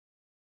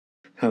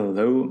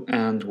Hello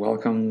and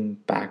welcome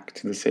back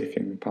to the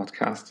Safing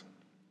podcast.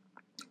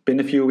 Been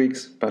a few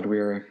weeks, but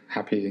we're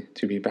happy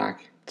to be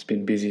back. It's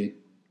been busy,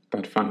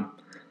 but fun.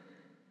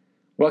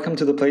 Welcome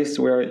to the place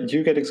where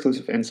you get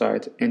exclusive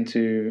insight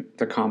into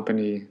the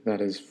company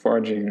that is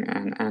forging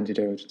an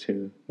antidote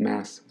to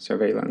mass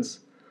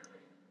surveillance.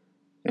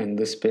 In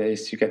this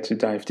space, you get to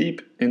dive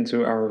deep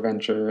into our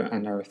venture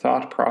and our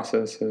thought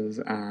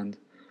processes, and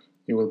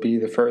you will be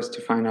the first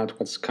to find out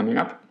what's coming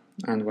up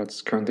and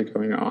what's currently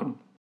going on.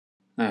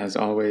 As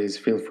always,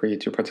 feel free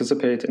to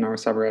participate in our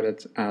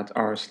subreddit at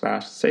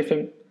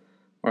r/safing,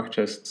 or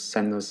just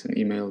send us an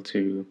email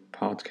to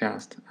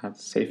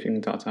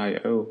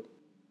podcast@safing.io.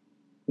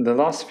 The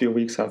last few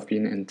weeks have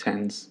been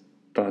intense,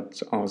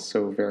 but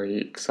also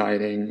very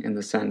exciting in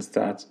the sense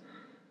that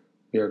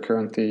we are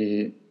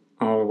currently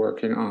all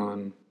working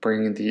on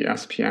bringing the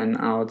SPN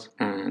out,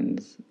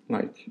 and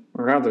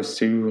rather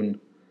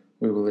soon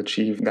we will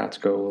achieve that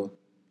goal.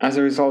 As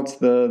a result,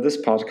 this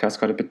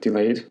podcast got a bit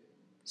delayed.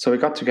 So we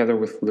got together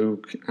with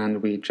Luke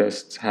and we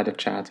just had a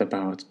chat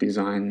about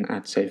design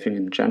at Safing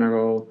in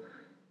general,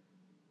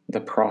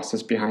 the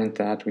process behind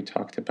that. We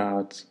talked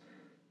about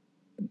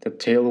the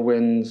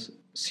Tailwind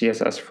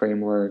CSS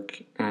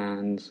framework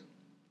and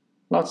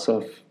lots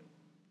of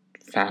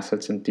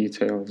facets and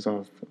details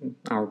of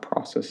our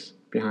process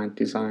behind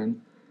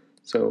design.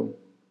 So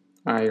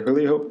I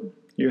really hope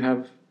you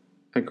have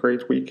a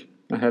great week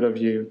ahead of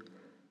you.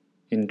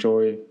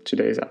 Enjoy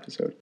today's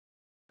episode.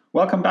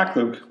 Welcome back,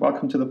 Luke.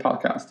 Welcome to the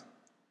podcast.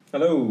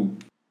 Hello.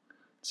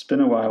 It's been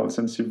a while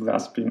since you've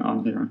last been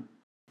on here.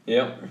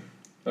 Yeah,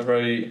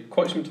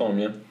 quite some time,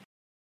 yeah.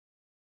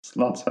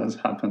 Lots has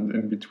happened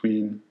in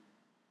between.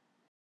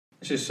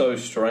 This is so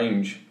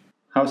strange.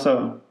 How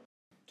so?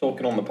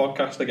 Talking on the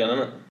podcast again,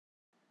 isn't it?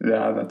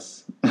 Yeah,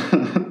 that's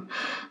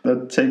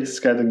that takes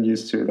getting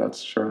used to,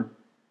 that's sure.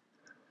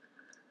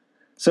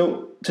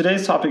 So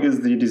today's topic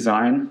is the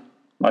design,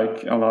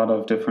 like a lot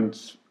of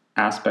different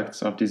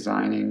aspects of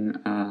designing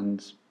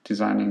and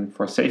designing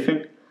for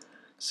Safing.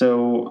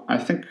 So I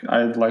think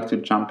I'd like to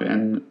jump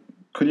in.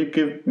 Could you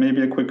give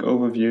maybe a quick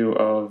overview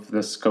of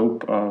the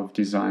scope of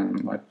design?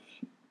 Like,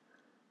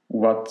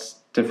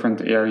 what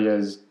different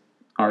areas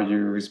are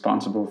you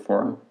responsible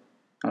for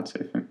at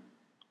Safing?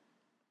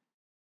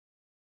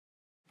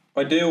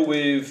 I deal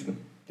with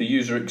the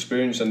user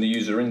experience and the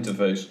user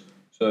interface.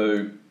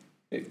 So,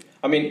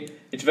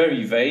 it's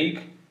very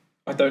vague.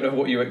 I don't know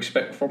what you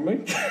expect from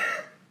me.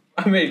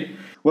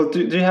 Well,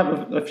 do you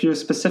have a few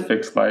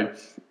specifics, like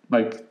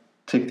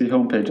take the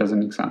homepage as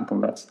an example?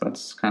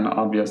 That's kind of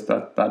obvious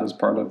that is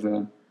part of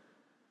the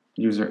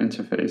user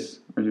interface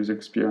or user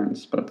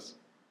experience, but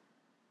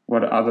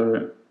what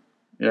other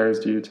areas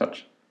do you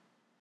touch?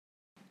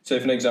 So,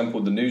 for an example,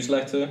 the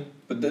newsletter,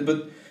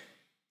 but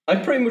I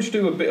pretty much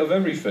do a bit of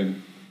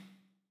everything.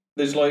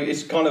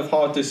 It's kind of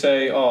hard to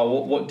say,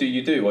 what do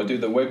you do? I do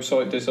the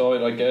website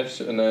design, I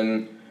guess, and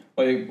then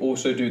I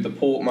also do the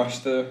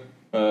Portmaster,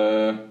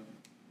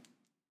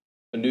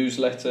 a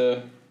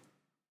newsletter,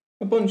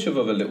 a bunch of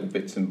other little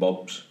bits and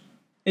bobs.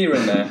 Here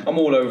and there. I'm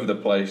all over the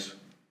place.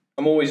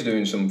 I'm always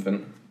doing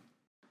something.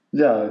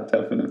 Yeah,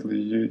 definitely.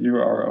 You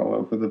are all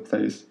over the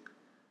place.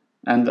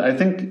 And I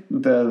think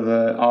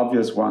the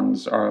obvious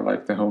ones are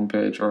like the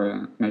homepage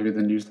or maybe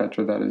the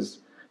newsletter, that is.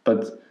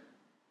 But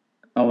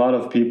a lot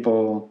of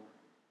people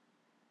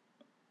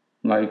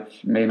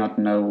may not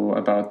know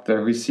about the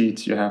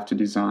receipts you have to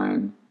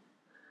design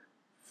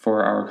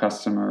for our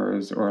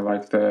customers, or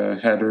the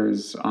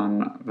headers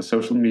on the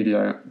social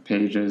media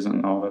pages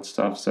and all that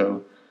stuff.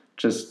 So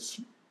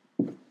just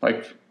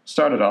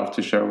start it off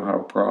to show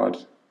how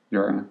broad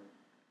your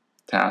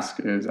task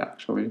is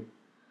actually.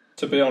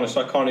 To be honest,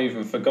 I can't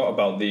even forget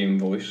about the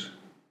invoice.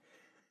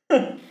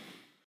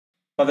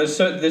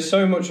 There's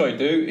so much I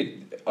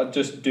do. I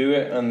just do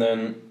it and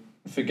then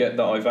forget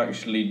that I've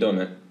actually done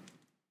it.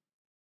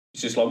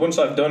 It's just once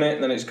I've done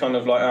it, then it's kind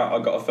of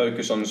I've got to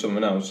focus on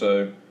something else.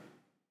 So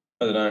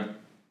I don't know.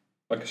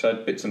 Like I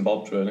said, bits and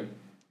bobs, really.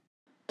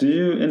 Do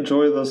you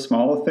enjoy the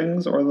smaller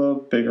things or the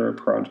bigger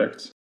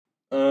projects?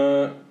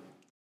 That's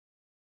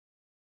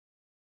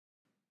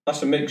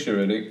a mixture,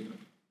 really.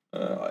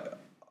 I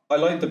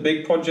like the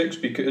big projects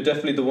because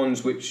definitely the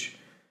ones which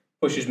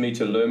pushes me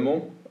to learn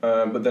more.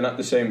 But then at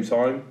the same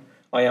time,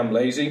 I am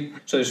lazy.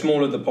 So the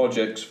smaller the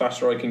projects,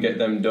 faster I can get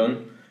them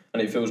done,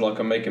 and it feels like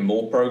I'm making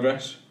more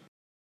progress.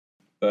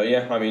 But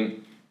yeah,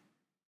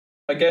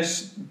 I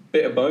guess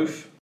bit of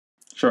both.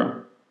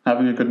 Sure.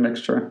 Having a good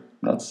mixture.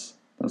 That's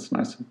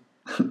nice.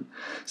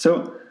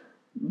 So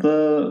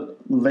the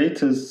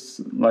latest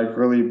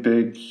really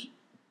big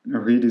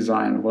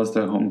redesign was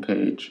the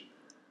homepage.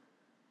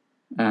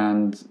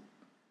 And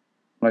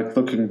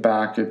looking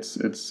back,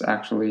 it's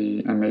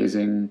actually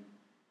amazing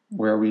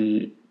where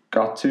we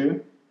got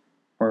to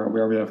or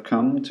where we have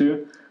come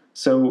to.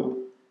 So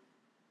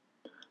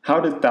how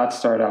did that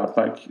start out?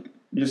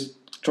 You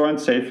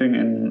joined Safing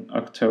in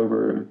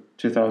October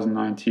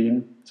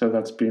 2019, so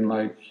that's been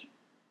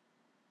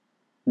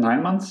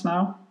 9 months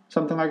now,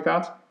 something like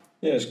that.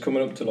 Yeah, it's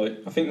coming up to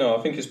I think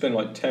it's been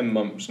 10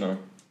 months now.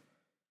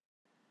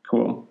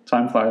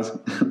 time flies.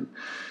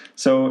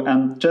 So,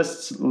 and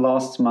just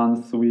last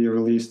month we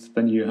released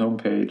the new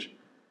homepage.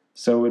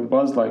 So it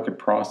was like a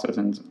process.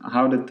 And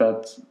how did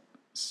that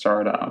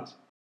start out?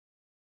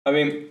 I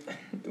mean,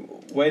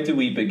 where do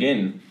we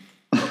begin?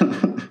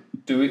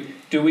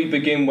 Do we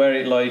begin where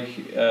it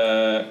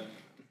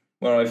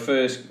where I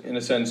first, in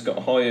a sense,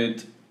 got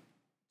hired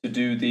to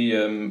do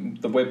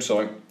the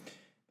website?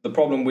 The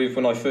problem with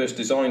when I first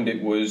designed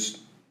it was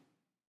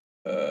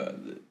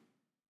the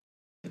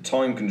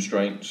time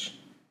constraints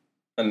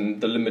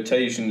and the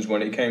limitations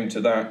when it came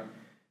to that,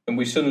 and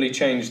we suddenly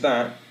changed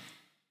that,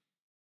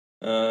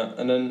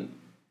 and then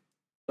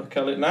look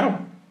at it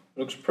now.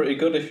 Looks pretty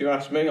good, if you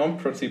ask me. I'm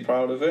pretty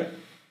proud of it.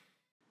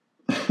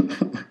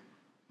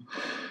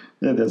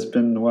 Yeah, there's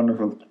been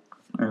wonderful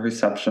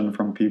reception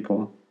from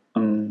people.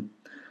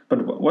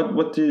 But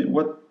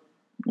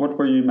what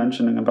were you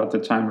mentioning about the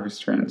time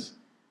restraints?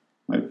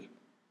 Like,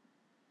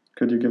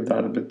 could you give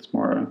that a bit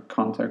more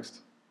context?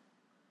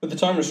 With the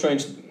time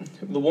restraints,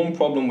 the one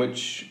problem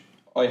which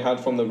I had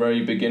from the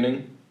very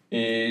beginning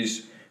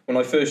is when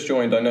I first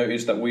joined, I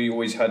noticed that we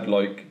always had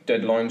like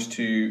deadlines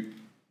to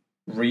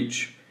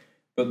reach.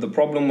 But the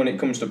problem when it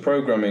comes to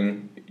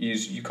programming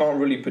is you can't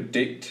really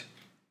predict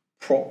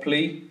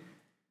properly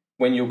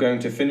when you're going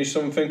to finish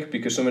something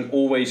because something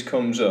always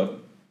comes up.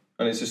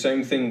 And it's the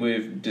same thing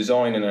with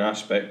design in an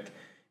aspect.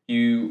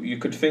 You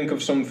could think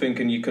of something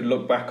and you could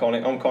look back on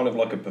it. I'm kind of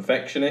like a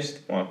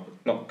perfectionist. Well,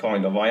 not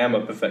kind of. I am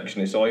a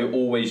perfectionist. So I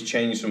always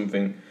change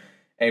something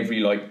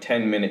every like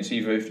 10 minutes.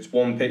 Either if it's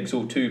 1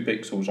 pixel, 2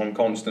 pixels, I'm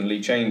constantly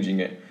changing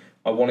it.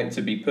 I want it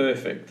to be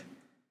perfect.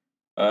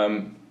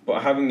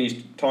 But having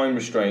these time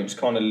restraints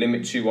kind of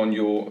limits you on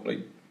your,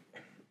 like,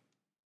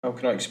 how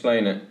can I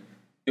explain it?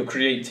 Your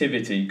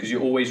creativity, because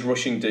you're always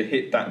rushing to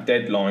hit that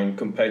deadline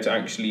compared to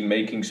actually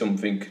making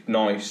something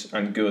nice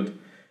and good.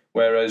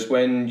 Whereas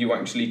when you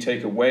actually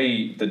take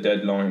away the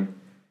deadline,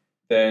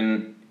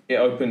 then it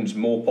opens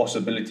more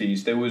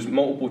possibilities. There was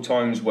multiple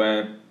times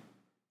where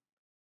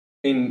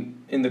in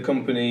the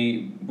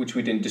company, which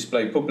we didn't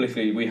display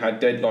publicly, we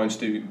had deadlines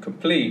to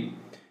complete,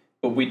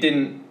 but we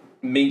didn't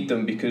meet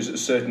them because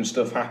certain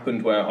stuff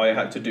happened where I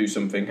had to do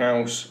something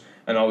else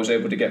and I was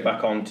able to get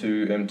back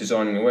onto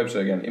designing a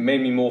website again. It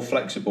made me more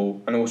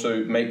flexible and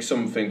also make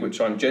something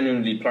which I'm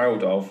genuinely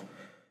proud of,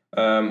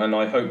 and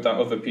I hope that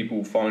other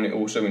people find it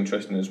also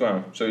interesting as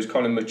well. So it's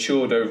kind of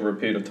matured over a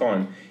period of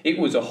time. It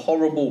was a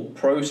horrible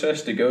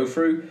process to go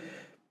through,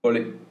 but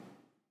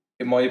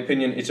in my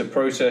opinion, it's a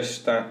process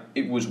that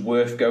it was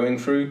worth going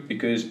through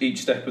because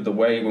each step of the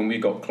way, when we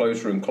got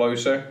closer and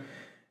closer,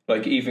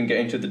 like even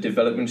getting to the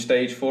development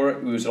stage for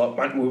it, we was like,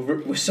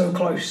 man, we're so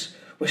close.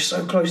 We're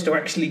so close to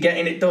actually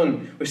getting it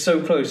done. We're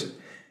so close.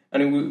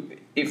 And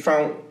it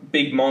felt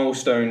big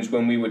milestones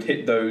when we would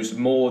hit those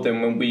more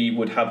than when we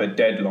would have a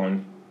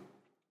deadline.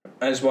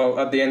 As well,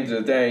 at the end of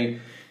the day,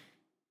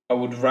 I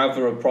would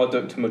rather a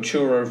product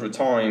mature over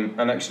time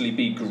and actually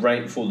be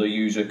great for the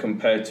user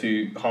compared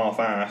to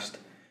half-assed,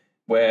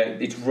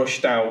 where it's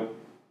rushed out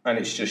and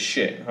it's just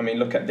shit. I mean,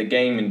 look at the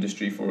game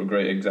industry for a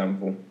great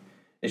example.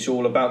 It's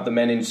all about the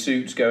men in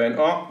suits going,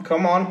 oh,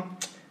 come on,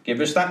 give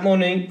us that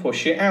money,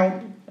 push it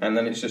out. And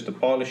then it's just a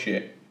pile of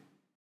shit.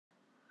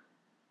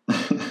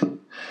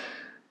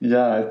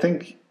 Yeah, I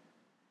think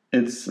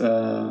it's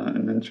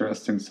an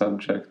interesting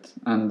subject.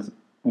 And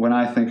when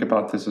I think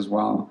about this as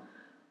well,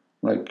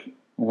 like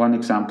one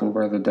example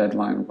where the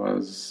deadline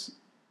was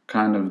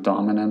kind of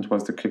dominant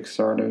was the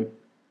Kickstarter.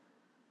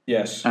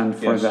 Yes. And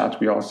for that,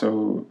 we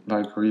also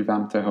like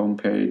revamped the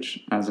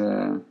homepage as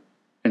a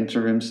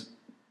interim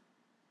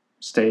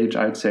stage,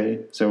 I'd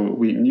say. So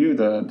we knew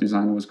the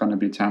design was going to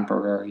be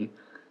temporary.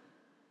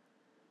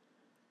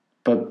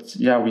 But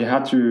yeah, we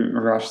had to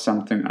rush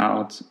something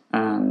out,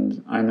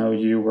 and I know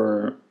you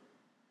were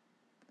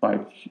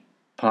like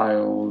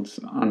piled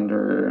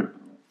under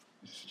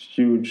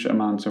huge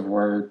amounts of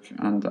work,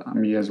 and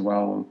me as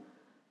well,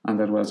 and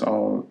that was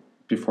all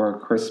before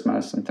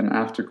Christmas and then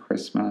after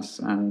Christmas,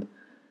 and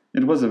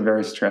it was a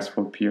very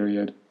stressful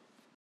period.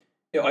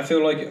 Yeah, I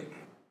feel like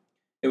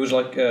it was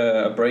like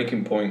a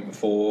breaking point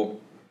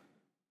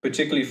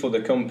particularly for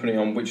the company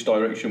on which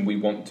direction we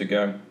want to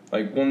go.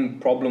 Like one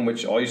problem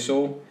which I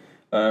saw,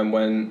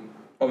 when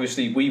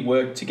obviously we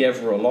work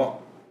together a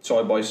lot,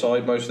 side by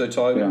side most of the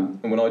time,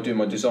 and when I do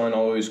my design, I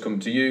always come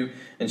to you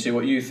and see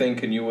what you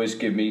think, and you always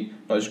give me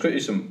nice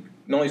criticism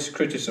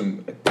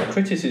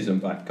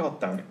back. God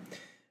damn it!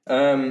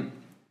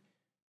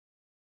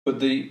 But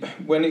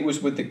when it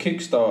was with the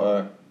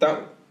Kickstarter,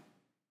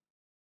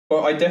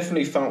 I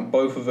definitely felt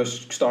both of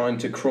us starting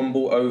to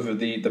crumble over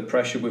the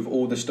pressure with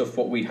all the stuff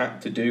what we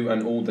had to do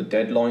and all the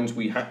deadlines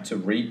we had to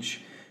reach,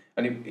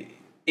 and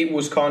it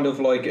was kind of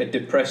like a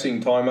depressing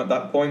time at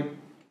that point.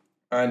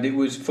 And it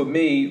was for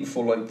me,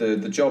 for like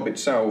the job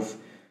itself,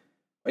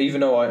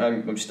 even though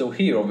I'm still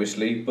here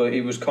obviously, but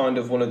it was kind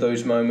of one of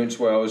those moments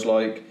where I was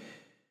like,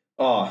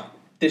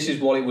 this is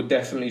what it would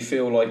definitely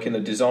feel like in a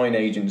design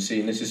agency,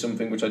 and this is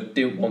something which I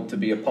didn't want to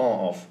be a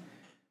part of.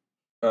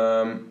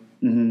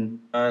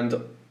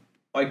 And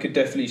I could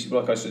definitely,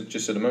 like I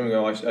just said a moment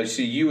ago, I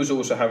see you as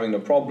also having a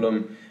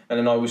problem, and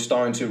then I was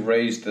starting to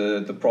raise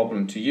the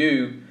problem to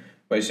you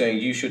by saying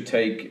you should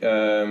take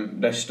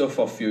less stuff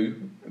off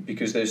you,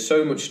 because there's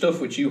so much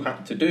stuff which you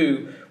had to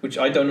do, which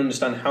I don't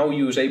understand how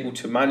you was able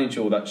to manage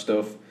all that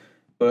stuff.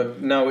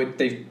 But now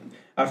they've,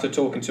 after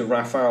talking to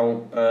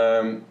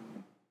Rafael,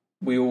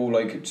 we all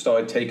like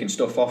started taking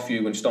stuff off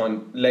you and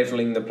starting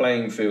leveling the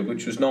playing field,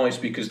 which was nice,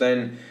 because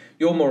then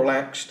you're more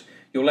relaxed,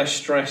 you're less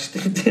stressed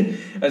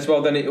as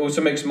well. Then it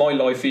also makes my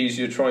life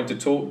easier trying to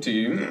talk to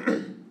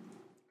you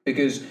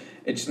because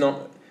it's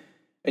not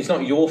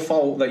your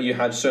fault that you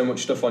had so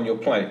much stuff on your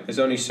plate. There's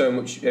only so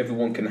much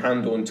everyone can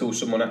handle until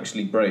someone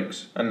actually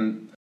breaks.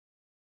 And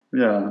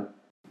yeah,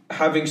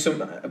 having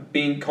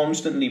being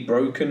constantly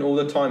broken all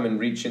the time and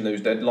reaching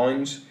those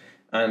deadlines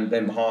and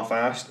then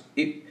half-assed,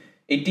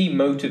 it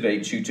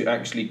demotivates you to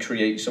actually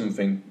create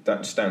something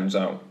that stands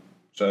out.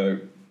 So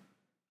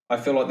I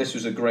feel like this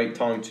was a great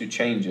time to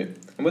change it.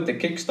 And with the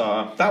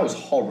Kickstarter, that was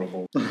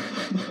horrible.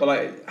 Well,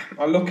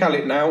 I look at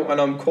it now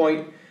and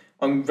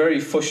I'm very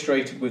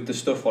frustrated with the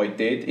stuff I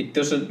did. It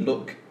doesn't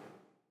look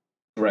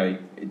great.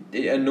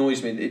 It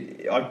annoys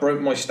me. I broke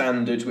my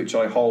standards, which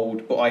I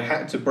hold, but I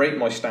had to break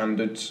my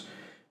standards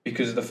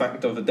because of the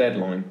fact of the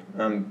deadline.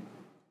 And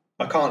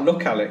I can't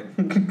look at it.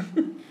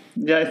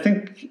 Yeah, I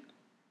think...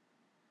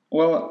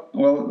 Well,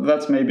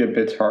 that's maybe a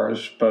bit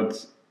harsh,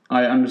 but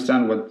I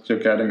understand what you're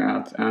getting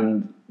at,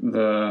 and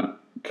the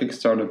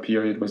Kickstarter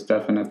period was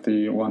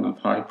definitely one of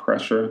high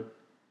pressure.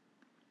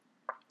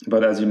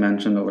 But as you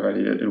mentioned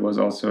already, it was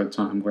also a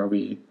time where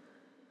we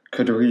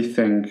could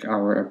rethink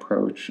our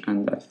approach,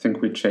 and I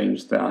think we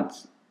changed that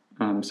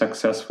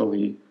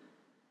successfully.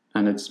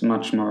 And it's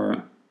much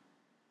more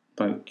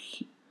like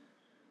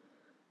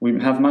we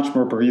have much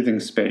more breathing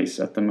space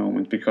at the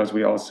moment, because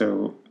we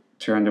also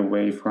turned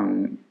away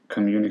from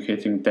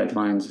communicating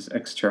deadlines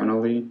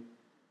externally.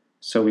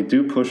 So we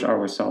do push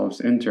ourselves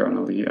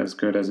internally as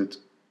good as it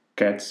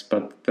gets,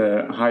 but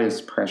the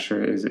highest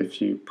pressure is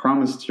if you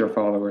promised your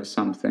followers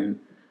something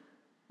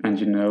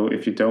and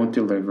if you don't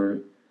deliver,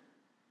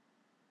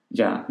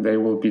 yeah, they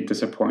will be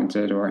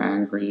disappointed or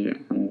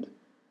angry, and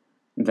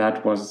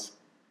that was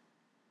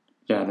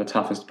the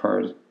toughest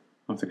part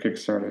of the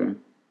Kickstarter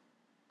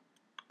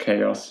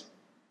chaos.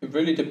 It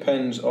really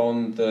depends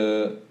on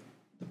the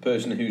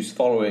person who's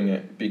following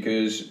it,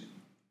 because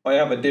I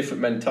have a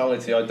different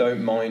mentality. I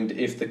don't mind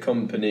if the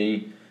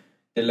company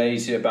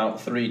delays it about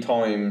 3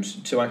 times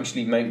to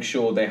actually make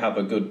sure they have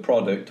a good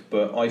product,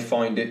 but I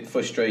find it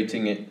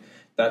frustrating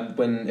that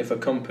if a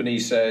company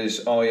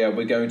says, oh yeah,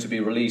 we're going to be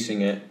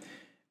releasing it,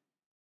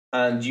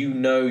 and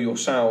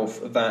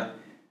yourself that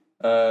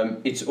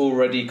it's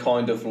already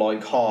kind of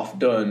like half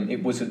done,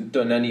 it wasn't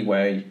done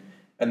anyway,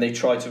 and they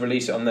try to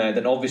release it on there,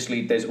 then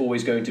obviously there's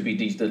always going to be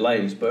these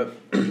delays. But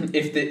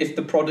if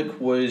the product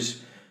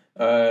was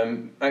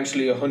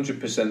actually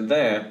 100%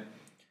 there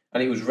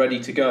and it was ready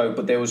to go,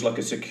 but there was like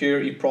a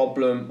security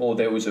problem or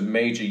there was a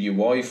major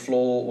UI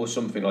flaw or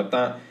something like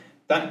that,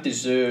 that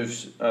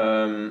deserves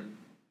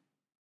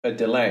a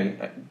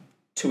delay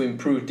to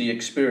improve the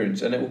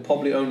experience, and it will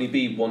probably only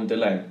be one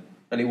delay,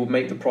 and it will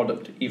make the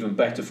product even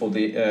better for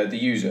the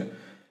user.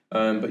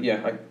 But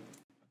yeah, I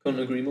couldn't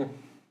agree more.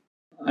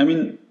 I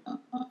mean,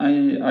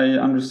 I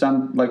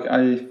understand, like,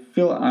 I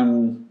feel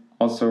I'm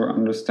also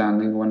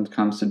understanding when it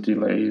comes to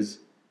delays.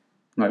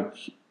 Like,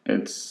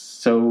 it's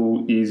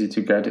so easy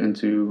to get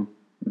into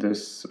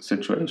this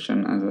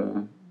situation as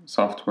a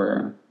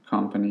software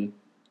company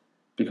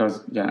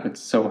because,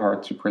 it's so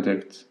hard to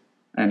predict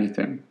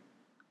anything.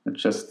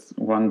 It's just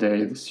one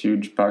day this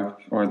huge bug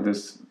or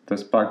this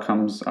bug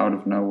comes out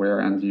of nowhere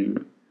and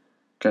you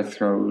get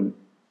thrown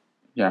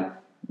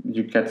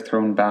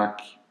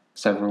back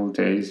several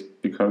days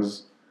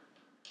because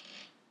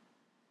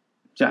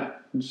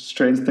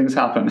strange things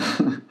happen.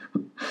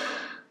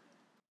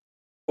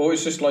 Or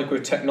it's just like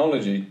with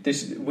technology.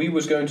 We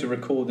was going to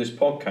record this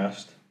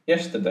podcast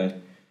yesterday,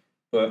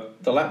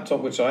 but the laptop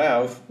which I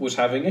have was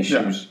having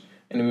issues.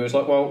 And we was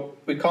like, well,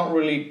 we can't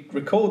really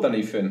record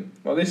anything.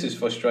 Well, this is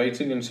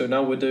frustrating, and so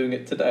now we're doing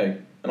it today.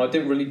 And I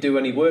didn't really do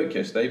any work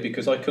yesterday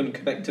because I couldn't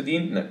connect to the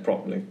internet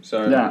properly.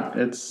 So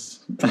it's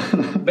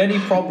many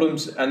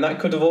problems, and that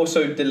could have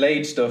also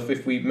delayed stuff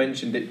if we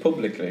mentioned it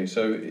publicly.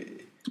 So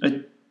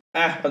I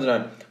don't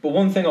know. But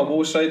one thing I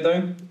will say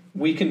though,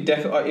 we can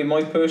definitely, in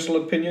my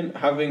personal opinion,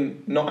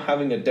 not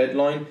having a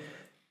deadline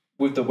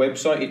with the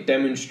website, it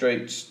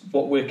demonstrates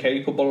what we're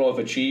capable of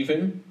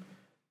achieving.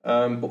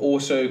 But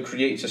also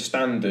creates a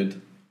standard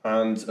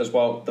and as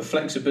well the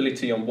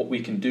flexibility on what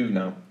we can do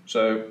now.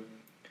 So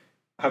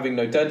having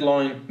no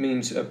deadline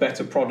means a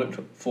better product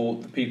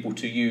for the people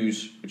to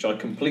use, which I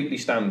completely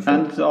stand for.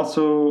 And it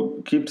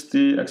also keeps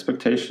the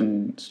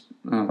expectations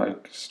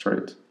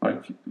straight,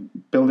 like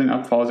building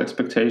up false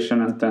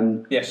expectation and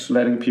then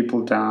letting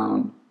people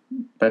down,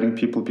 letting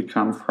people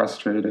become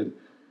frustrated.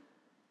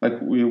 Like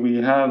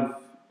we have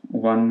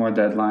one more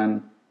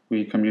deadline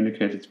we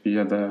communicated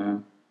via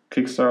the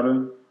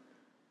Kickstarter,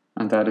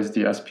 and that is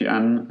the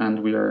SPN, and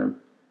we are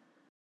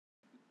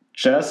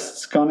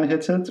just gonna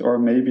hit it, or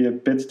maybe a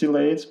bit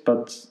delayed,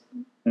 but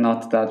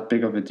not that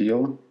big of a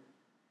deal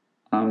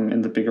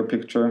in the bigger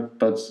picture.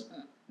 But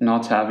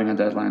not having a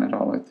deadline at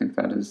all, I think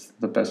that is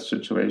the best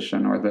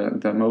situation, or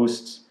the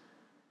most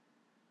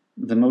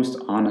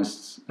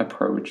honest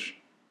approach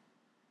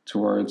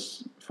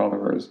towards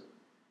followers.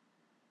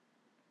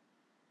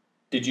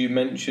 Did you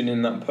mention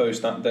in that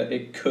post that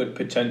it could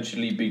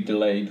potentially be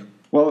delayed?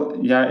 Well,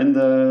 yeah, in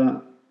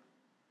the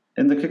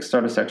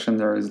Kickstarter section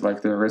there is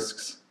like the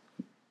risks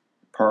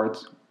part,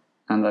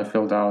 and I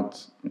filled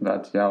out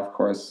that, yeah, of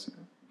course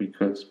we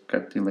could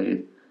get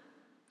delayed.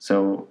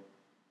 So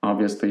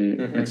obviously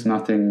it's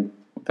nothing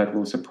that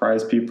will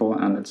surprise people,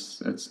 and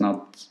it's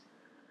not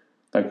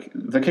like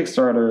the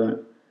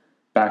Kickstarter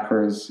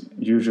backers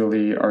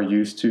usually are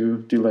used to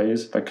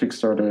delays. Like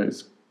Kickstarter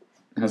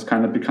has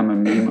kind of become a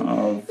meme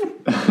of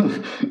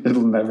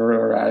it'll never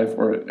arrive,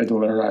 or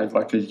it'll arrive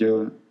like a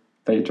year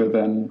later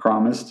than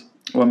promised,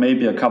 or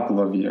maybe a couple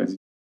of years.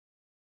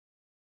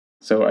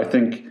 So I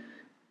think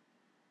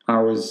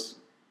ours,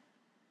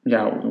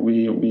 yeah,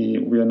 we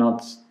are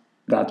not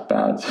that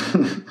bad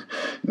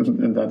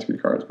in that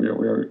regard. We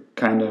are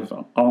kind of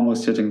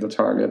almost hitting the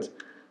target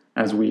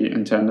as we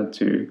intended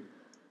to,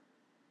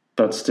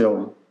 but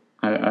still,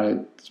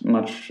 I'd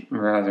much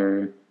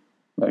rather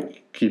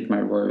like keep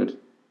my word,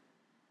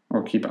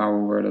 or keep our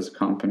word as a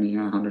company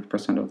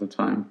 100% of the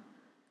time.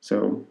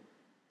 So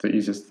the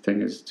easiest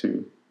thing is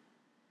to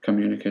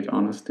communicate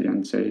honestly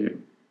and say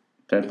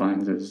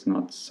deadlines is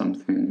not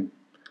something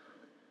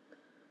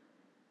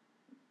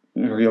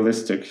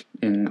realistic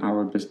in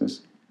our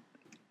business.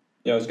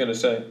 Yeah, I was going to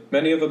say,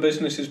 many other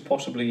businesses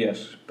possibly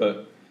yes,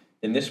 but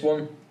in this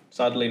one,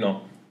 sadly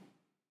not.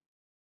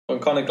 I'm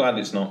kind of glad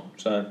it's not,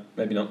 so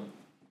maybe not.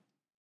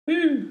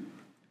 Woo!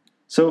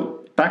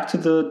 So back to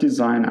the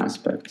design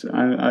aspect.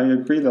 I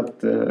agree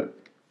that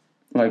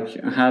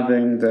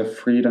having the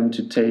freedom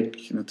to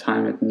take the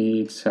time it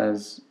needs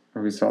has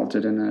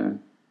resulted in a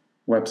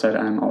website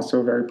I'm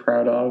also very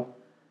proud of.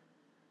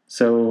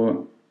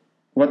 So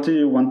what do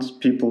you want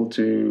people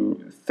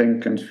to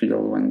think and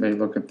feel when they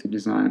look at the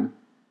design?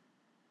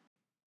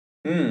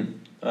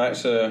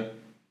 That's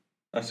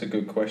a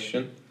good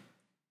question.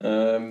 I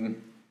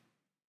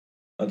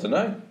don't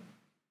know.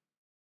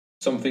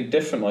 Something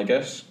different, I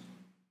guess.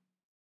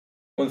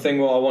 One thing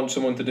what I want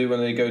someone to do when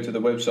they go to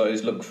the website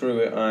is look through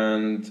it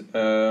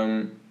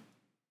and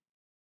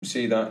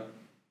see that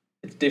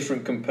it's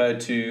different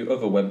compared to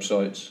other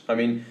websites. I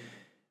mean,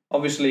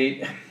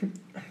 obviously,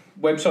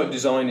 website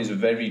design is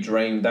very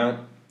drained out.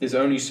 There's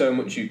only so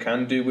much you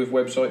can do with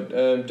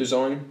website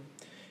design.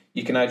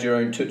 You can add your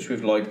own touch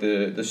with like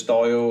the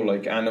style,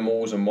 like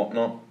animals and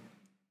whatnot.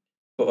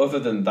 But other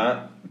than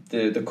that,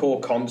 the core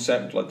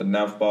concept, like the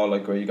nav bar,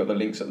 like where you got the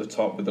links at the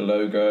top with the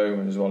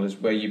logo, as well as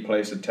where you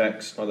place the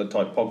text or the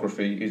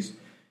typography,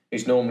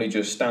 is normally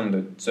just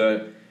standard.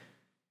 So,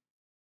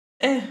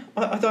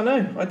 I don't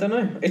know.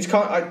 It's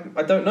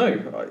I don't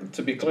know.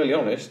 To be clearly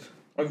honest,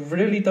 I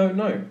really don't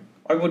know.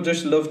 I would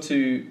just love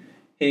to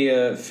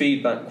hear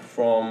feedback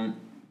from.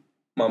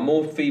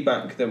 More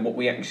feedback than what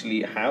we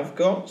actually have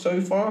got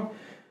so far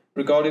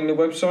regarding the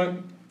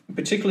website,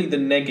 particularly the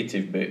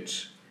negative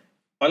bits.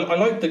 I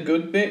like the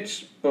good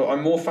bits, but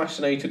I'm more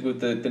fascinated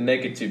with the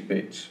negative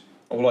bits,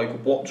 of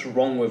like what's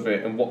wrong with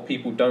it and what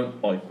people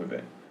don't like with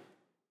it.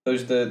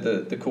 Those are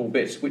the cool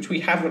bits, which we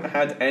haven't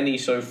had any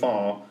so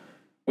far,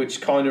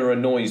 which kind of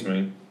annoys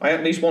me. I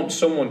at least want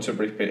someone to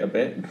rip it a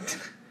bit.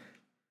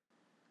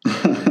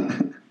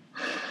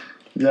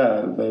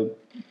 Yeah, the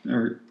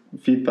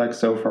feedback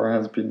so far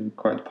has been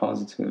quite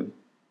positive.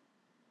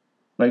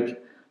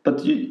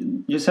 But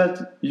you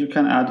said you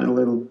can add a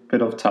little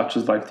bit of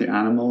touches like the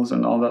animals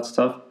and all that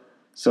stuff.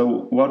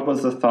 So what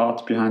was the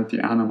thought behind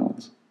the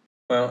animals?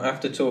 Well,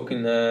 after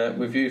talking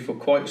with you for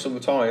quite some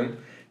time,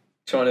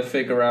 trying to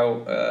figure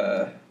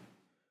out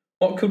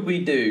what could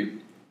we do,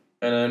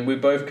 and then we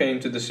both came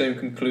to the same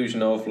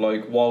conclusion of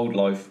like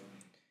wildlife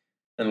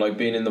and like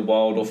being in the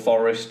wild or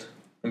forest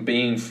and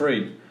being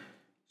free.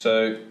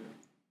 So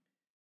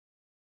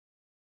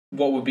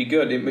what would be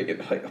good?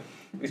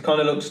 It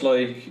kind of looks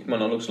like, well,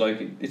 not looks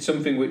like, it's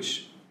something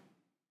which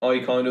I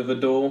kind of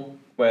adore,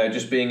 where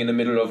just being in the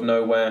middle of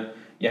nowhere,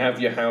 you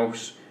have your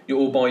house, you're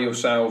all by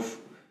yourself,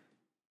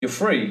 you're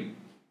free.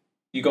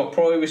 You got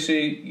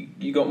privacy,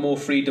 you got more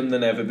freedom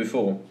than ever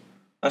before.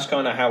 That's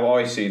kind of how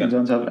I see that. You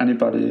don't have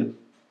anybody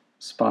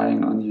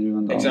spying on you.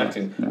 And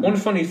exactly. All that. Yeah. One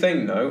funny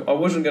thing, though, I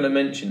wasn't going to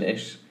mention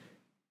this,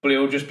 but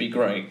it'll just be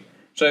great.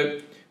 So,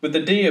 with the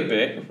deer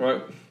bit,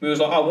 right, we was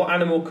like, what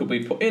animal could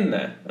we put in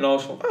there? And I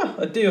was like,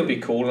 a deer would be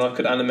cool, and I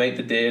could animate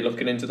the deer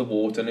looking into the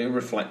water and it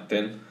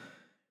reflecting.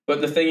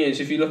 But the thing is,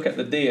 if you look at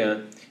the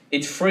deer,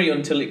 it's free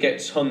until it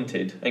gets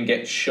hunted and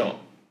gets shot.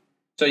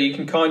 So you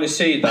can kind of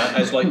see that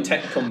as like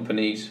tech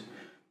companies,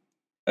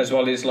 as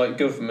well as like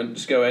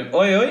governments going,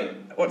 oi,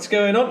 what's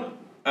going on?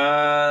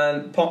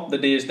 And pop, the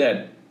deer's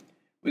dead.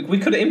 We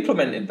could have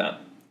implemented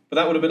that, but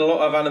that would have been a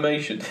lot of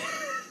animation.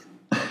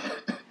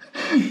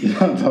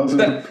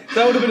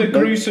 That would have been a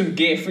gruesome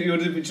gif. You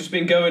would have just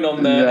been going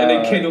on there, and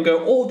a kid will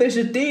go, "Oh, there's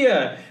a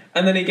deer,"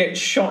 and then he gets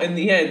shot in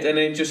the head, and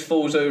it just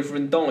falls over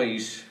and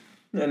dies,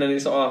 and then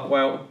it's like, oh,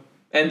 well,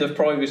 end of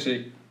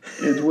privacy.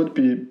 It would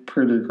be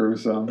pretty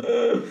gruesome.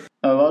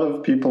 A lot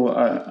of people,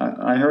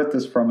 I heard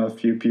this from a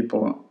few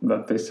people,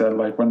 that they said,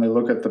 like, when they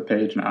look at the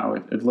page now,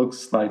 it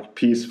looks like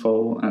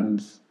peaceful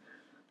and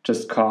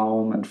just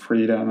calm and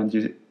freedom, and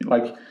you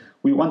like,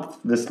 we want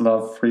this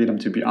love, freedom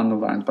to be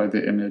underlined by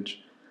the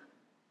image.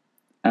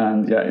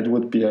 And yeah, it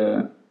would be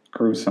a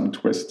gruesome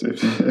twist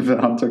if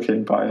a hunter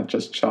came by and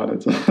just shot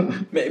it.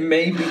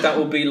 Maybe that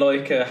will be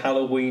like a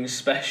Halloween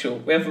special.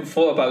 We haven't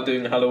thought about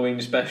doing Halloween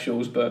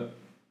specials, but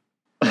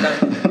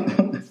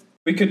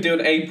we could do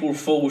an April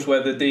Fool's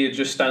where the deer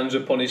just stands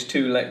up on his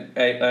two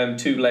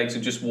legs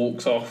and just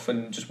walks off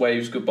and just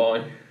waves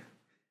goodbye.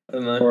 I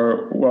don't know.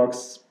 Or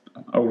walks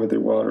over the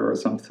water or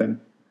something.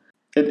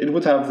 It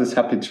would have this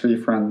Happy Tree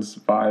Friends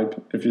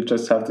vibe if you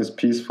just have this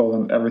peaceful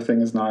and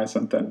everything is nice,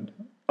 and then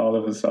all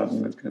of a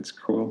sudden it gets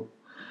cool.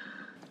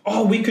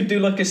 Oh, we could do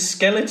like a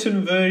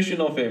skeleton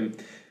version of him.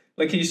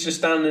 Like he's just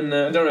standing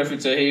there. I don't know if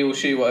it's a he or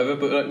she, whatever,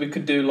 but like we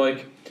could do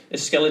like a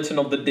skeleton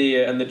of the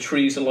deer, and the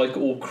trees are like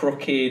all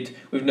crooked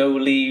with no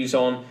leaves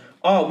on.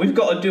 Oh, we've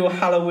got to do a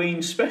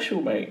Halloween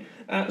special, mate.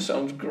 That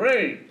sounds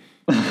great.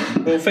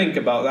 We'll think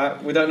about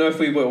that. We don't know if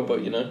we will,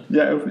 but you know.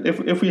 Yeah,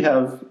 if we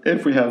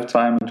have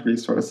time and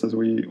resources,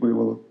 we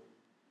will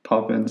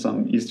pop in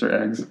some Easter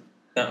eggs.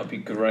 That would be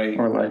great.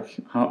 Or like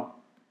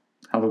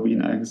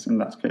Halloween eggs in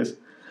that case.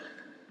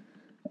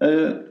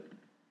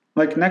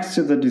 Like next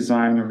to the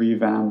design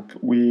revamp,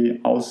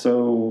 we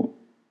also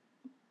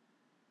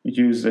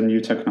use a new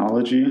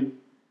technology.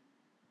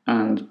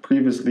 And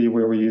previously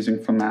we were using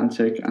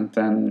Fomantic, and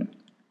then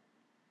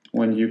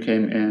when you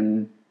came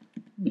in,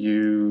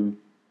 you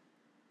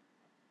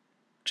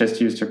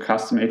just used your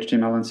custom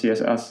HTML and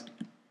CSS.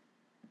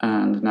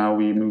 And now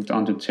we moved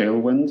on to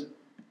Tailwind.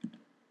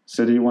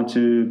 So do you want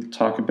to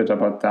talk a bit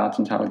about that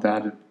and how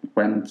that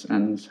went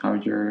and how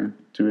you're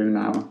doing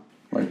now?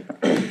 Like,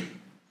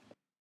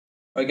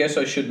 I guess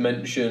I should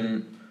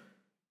mention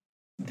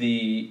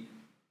the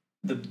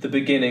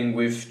beginning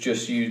with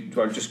just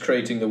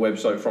creating the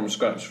website from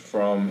scratch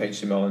from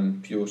HTML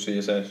and pure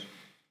CSS.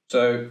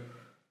 So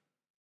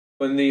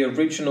when the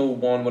original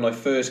one, when I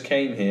first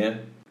came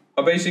here,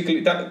 I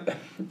basically that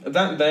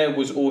there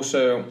was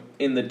also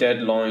in the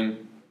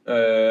deadline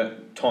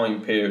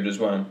time period as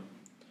well.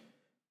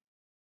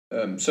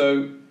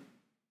 So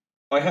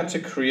I had to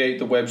create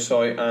the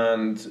website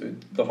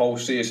and the whole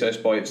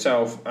CSS by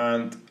itself,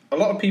 and a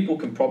lot of people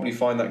can probably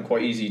find that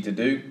quite easy to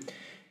do.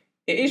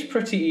 It is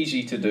pretty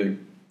easy to do.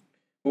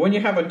 But when you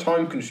have a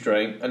time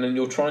constraint and then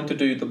you're trying to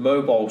do the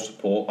mobile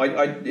support,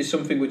 it's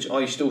something which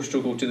I still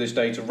struggle to this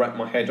day to wrap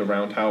my head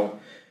around, how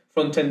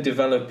front-end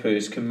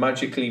developers can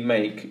magically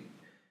make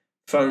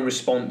phone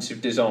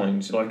responsive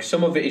designs. Like,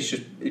 some of it is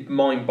just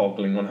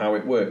mind-boggling on how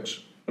it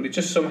works. But it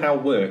just somehow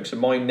works,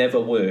 and mine never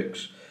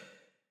works.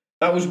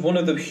 That was one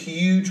of the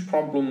huge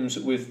problems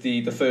with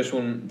the first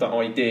one that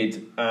I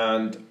did,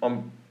 and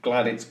I'm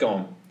glad it's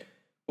gone.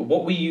 But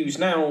what we use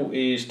now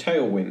is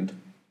Tailwind.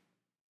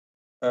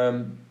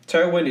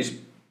 Tailwind is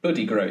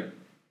bloody great.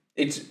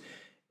 It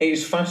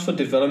is fast for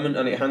development,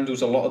 and it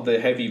handles a lot of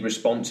the heavy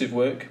responsive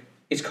work.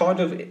 It's kind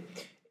of,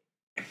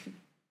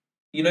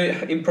 you know,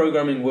 in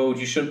programming world,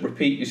 you shouldn't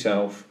repeat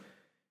yourself,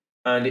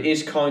 and it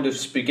is kind of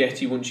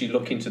spaghetti once you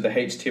look into the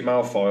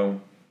HTML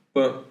file.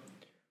 But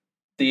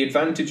the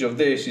advantage of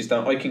this is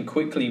that I can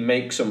quickly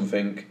make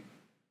something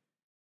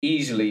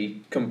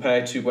easily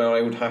compared to where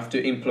I would have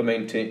to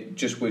implement it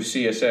just with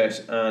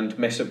CSS and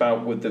mess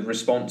about with the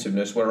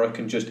responsiveness, where I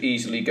can just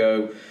easily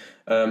go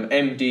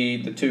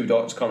MD, the two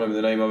dots, can't remember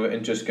the name of it,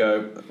 and just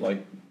go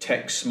like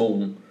text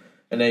small.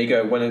 And there you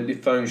go. When the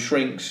phone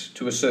shrinks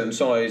to a certain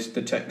size,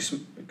 the text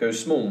goes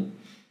small.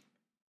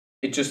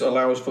 It just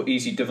allows for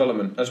easy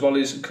development, as well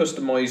as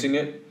customizing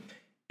it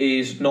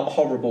is not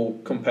horrible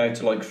compared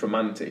to like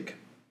Fomantic.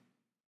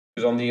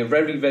 Because on the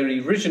very,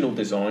 very original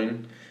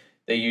design,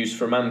 they used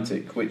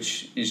Fomantic,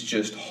 which is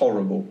just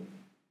horrible.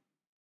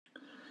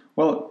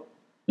 Well,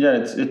 yeah,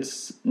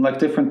 it's like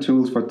different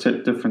tools for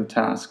different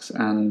tasks,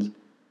 and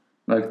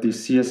like the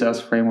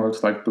CSS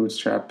frameworks like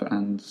Bootstrap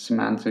and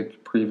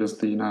Semantic,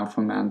 previously now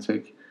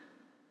Fomantic,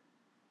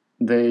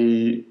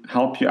 they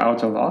help you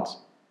out a lot,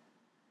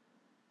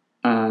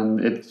 and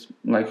it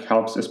like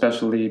helps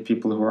especially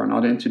people who are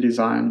not into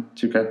design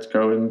to get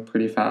going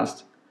pretty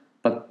fast.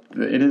 But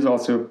it is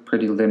also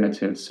pretty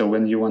limited. So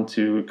when you want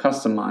to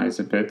customize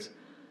a bit,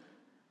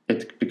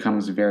 it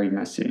becomes very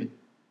messy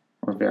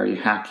or very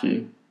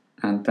hacky.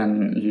 And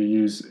then you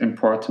use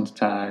important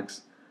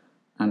tags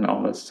and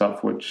all that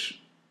stuff,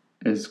 which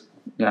is,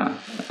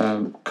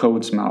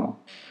 code smell.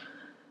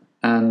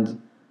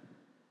 And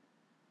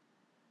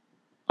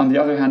on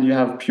the other hand, you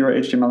have pure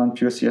HTML and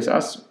pure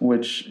CSS,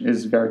 which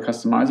is very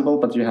customizable,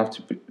 but you have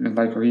to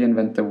like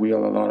reinvent the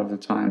wheel a lot of the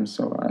time.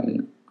 So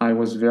I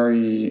was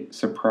very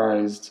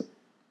surprised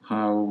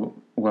how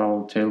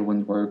well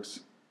Tailwind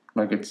works.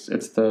 Like it's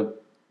the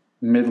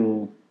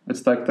middle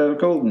it's like the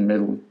golden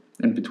middle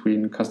in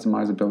between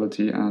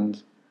customizability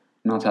and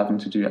not having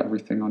to do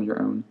everything on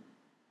your own.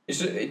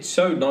 It's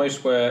so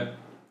nice where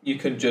you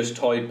can just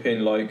type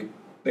in like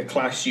the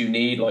class you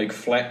need, like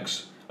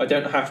Flex. I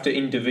don't have to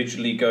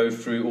individually go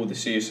through all the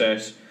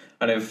CSS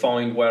and then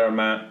find where I'm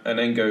at and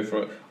then go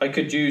for it. I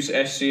could use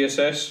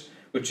SCSS,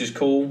 which is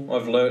cool.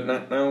 I've learnt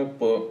that now,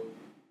 but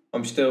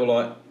I'm still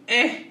like,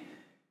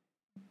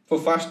 For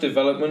fast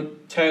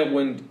development,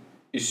 Tailwind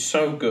is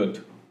so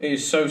good. It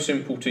is so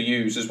simple to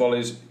use, as well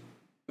as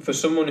for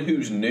someone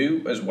who's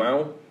new as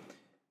well,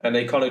 and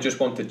they kind of just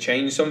want to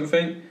change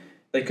something,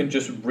 they can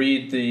just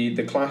read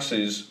the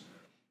classes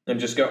and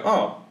just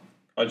go,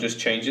 I just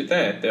changed it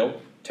there.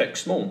 They'll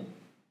text small.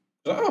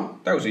 It's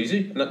like, that was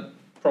easy. And that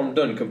problem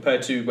done,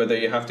 compared to whether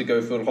you have to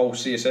go through the whole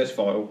CSS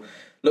file,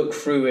 look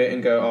through it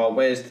and go,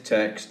 where's the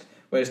text?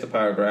 Where's the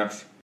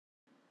paragraph?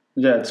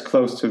 Yeah, it's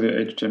close to the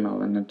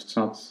HTML and it's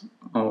not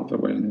all the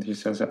way in the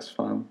CSS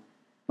file.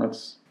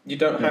 You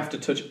don't have to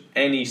touch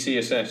any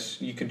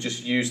CSS. You can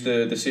just use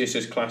the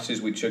CSS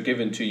classes which are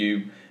given to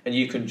you, and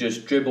you can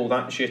just dribble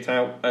that shit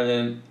out, and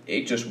then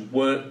it just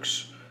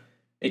works.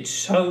 It's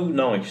so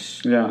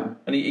nice. Yeah.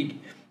 And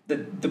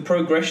the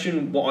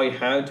progression what I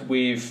had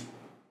with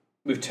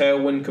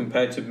Tailwind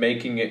compared to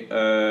making it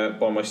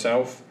by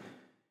myself,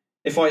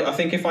 I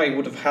think if I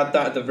would have had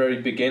that at the very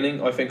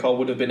beginning, I think I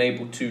would have been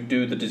able to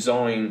do the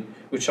design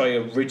which I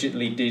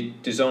originally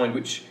did design,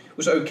 which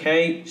was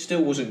okay,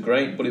 still wasn't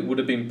great, but it would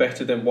have been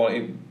better than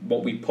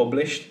what we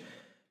published.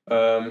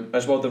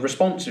 As well, the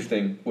responsive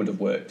thing would have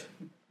worked,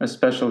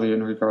 especially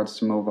in regards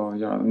to mobile.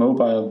 Yeah,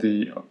 mobile,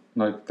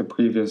 the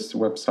previous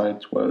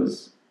website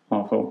was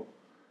awful.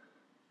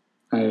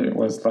 It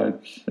was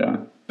like, yeah.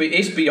 But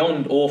it's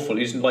beyond awful.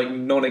 It's like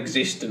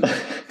non-existent.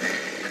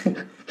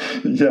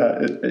 Yeah,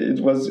 it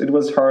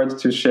was hard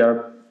to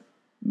share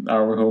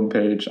our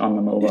homepage on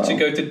the mobile. You had to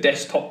go to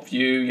desktop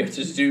view. You have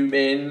to zoom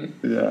in.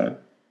 Yeah.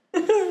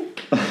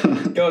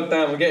 God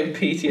damn, I'm getting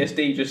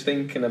PTSD just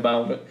thinking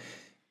about it.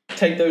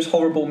 Take those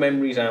horrible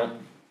memories out.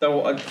 I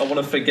want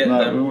to forget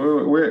them.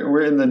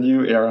 We're in the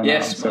new era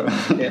now. So.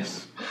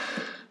 Yes.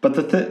 But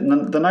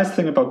the nice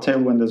thing about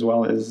Tailwind as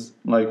well is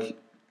like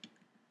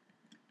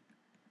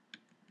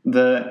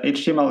the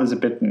HTML is a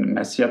bit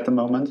messy at the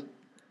moment.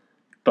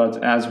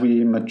 But as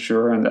we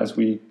mature and as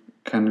we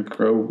can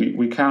grow,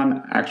 we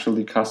can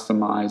actually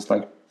customize,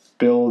 like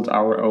build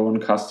our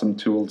own custom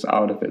tools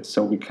out of it.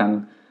 So we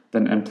can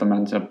then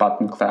implement a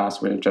button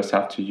class where you just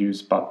have to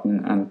use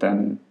button and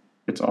then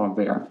it's all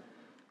there.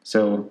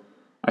 So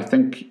I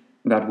think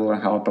that will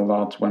help a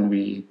lot when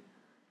we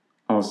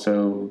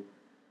also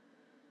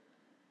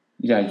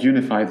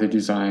unify the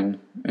design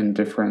in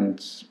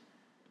different,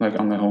 like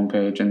on the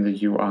homepage, in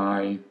the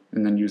UI,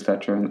 in the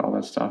newsletter and all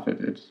that stuff.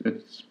 It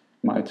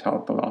might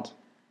help a lot.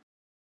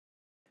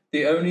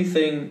 The only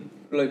thing,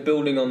 like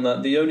building on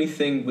that, the only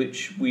thing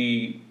which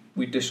we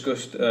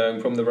discussed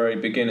from the very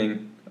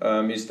beginning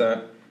is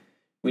that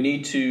we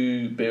need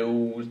to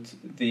build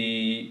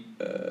the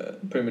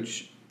pretty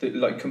much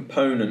like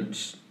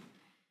components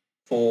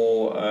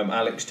for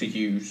Alex to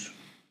use.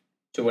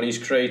 So when he's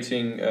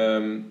creating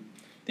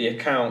the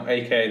account,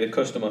 aka the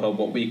customer hub,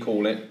 what we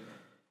call it,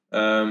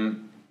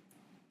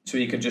 so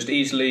he can just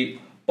easily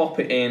pop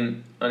it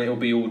in and it'll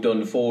be all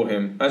done for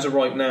him. As of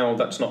right now,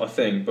 that's not a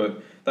thing,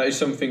 but that is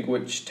something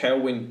which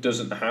Tailwind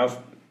doesn't have,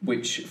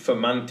 which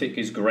Formantic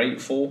is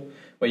great for,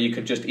 where you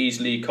can just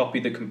easily copy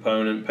the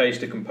component,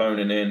 paste the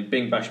component in,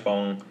 bing, bash,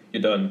 bong,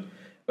 you're done.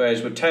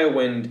 Whereas with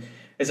Tailwind,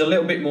 it's a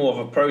little bit more of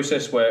a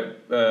process where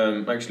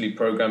actually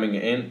programming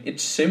it in.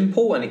 It's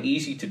simple and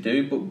easy to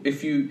do, but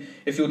if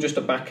you're just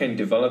a back-end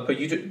developer,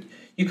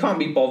 you can't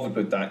be bothered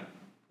with that.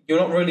 You're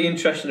not really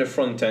interested in the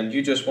front end.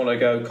 You just want to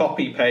go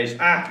copy, paste,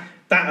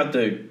 that'll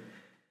do.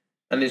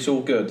 And it's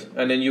all good.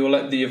 And then you'll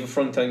let the other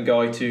front-end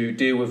guy to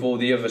deal with all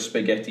the other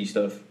spaghetti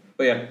stuff.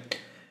 But yeah,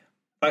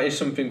 that is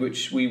something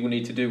which we will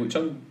need to do, which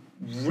I'm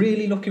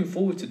really looking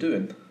forward to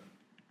doing.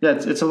 Yeah,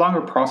 it's a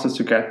longer process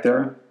to get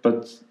there,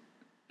 but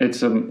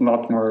it's a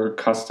lot more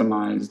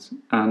customized.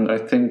 And I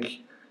think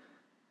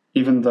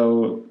even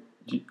though,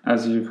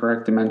 as you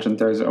correctly mentioned,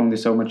 there's only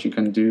so much you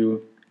can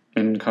do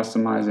in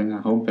customizing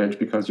a homepage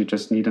because you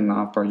just need an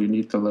app or you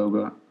need the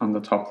logo on the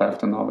top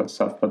left and all that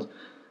stuff. But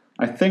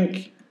I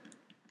think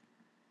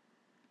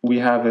we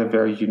have a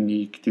very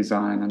unique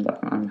design, and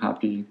I'm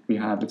happy we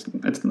have it.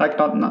 It's like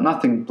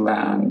nothing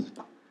bland.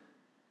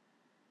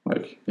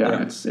 Like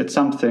it's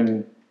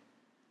something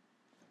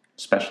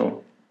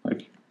special.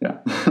 Like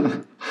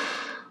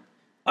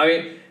I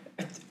mean,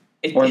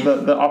 or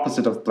the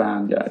opposite of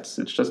bland. Yeah, it's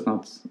just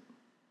not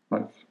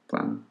like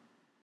bland.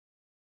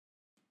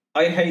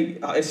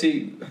 I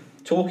see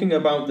talking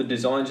about the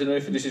designs and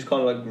everything. This is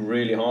kind of like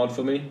really hard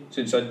for me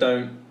since I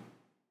don't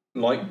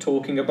like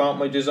talking about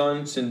my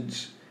design,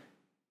 since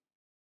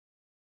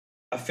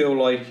I feel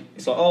like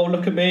it's like, oh,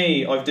 look at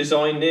me, I've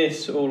designed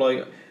this, or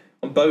like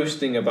I'm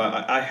boasting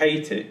about it. I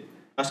hate it.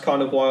 That's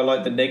kind of why I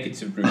like the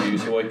negative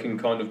reviews, so I can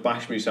kind of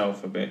bash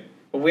myself a bit.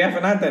 But we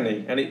haven't had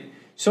any, and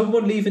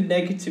someone leave a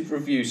negative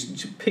review.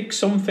 Pick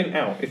something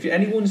out. If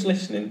anyone's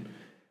listening,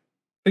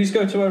 please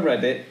go to our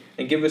Reddit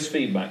and give us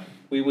feedback.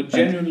 We would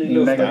genuinely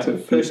love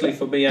that, personally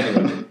for me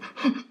anyway.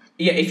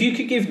 Yeah, if you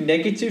could give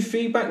negative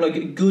feedback,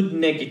 like good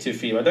negative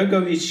feedback, don't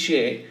go it's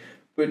shit,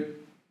 but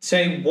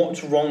say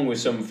what's wrong with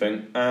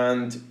something,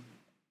 and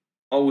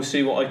I will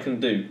see what I can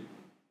do.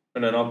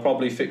 And then I'll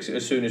probably fix it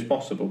as soon as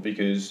possible,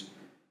 because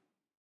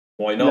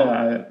why not?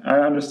 Yeah, I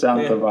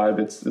understand the vibe.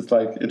 It's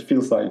like, it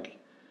feels like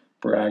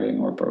bragging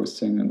or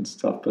boasting and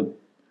stuff, but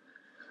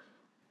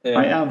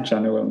I am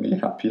genuinely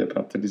happy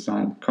about the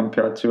design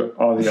compared to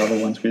all the other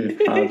ones we've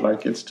had.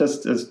 Like, it's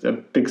a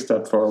big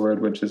step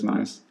forward, which is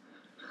nice.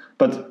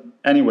 But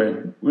anyway,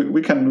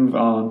 we can move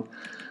on.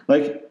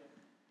 Like,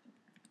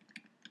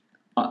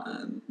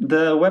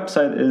 the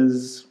website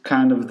is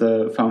kind of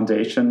the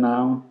foundation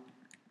now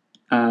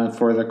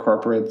for the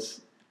corporate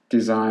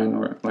design,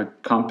 or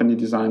like company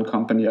design,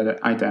 company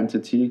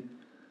identity.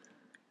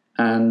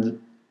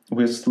 And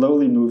we're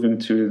slowly moving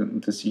to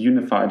this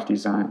unified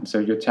design. So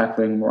you're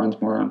tackling more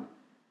and more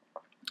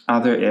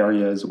other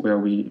areas where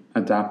we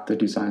adapt the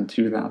design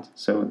to that.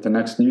 So the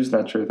next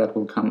newsletter that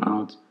will come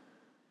out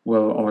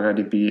will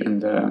already be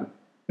in the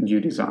new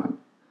design.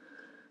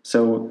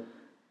 So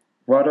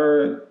what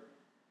are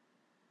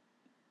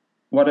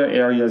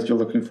areas you're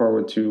looking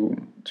forward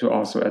to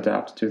also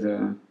adapt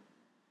to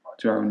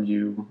our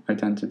new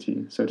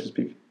identity, so to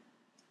speak?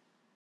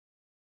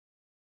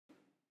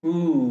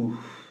 Ooh.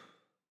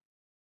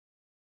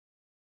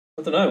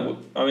 I don't know.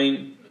 I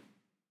mean,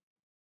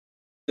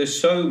 there's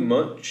so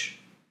much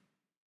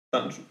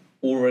that's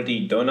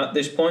already done at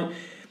this point.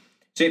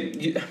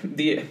 See,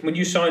 when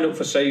you sign up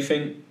for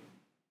Safing,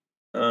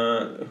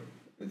 that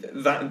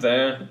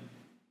there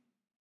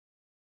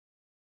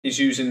is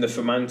using the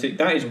Fomantic.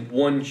 That is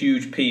one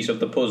huge piece of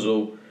the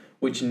puzzle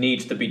which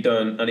needs to be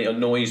done, and it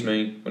annoys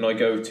me when I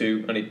go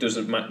to and it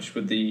doesn't match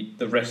with the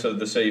rest of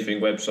the Safing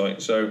website.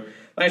 So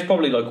that is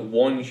probably like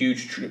one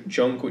huge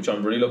chunk which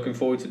I'm really looking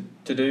forward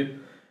to do.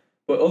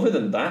 But other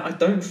than that, I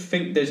don't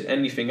think there's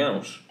anything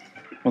else.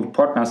 Well, the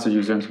Portmaster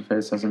user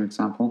interface as an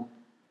example.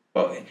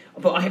 But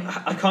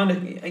I kind of...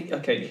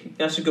 Okay,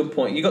 that's a good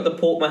point. You got the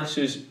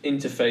Portmaster's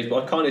interface,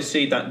 but I kind of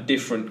see that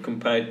different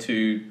compared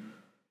to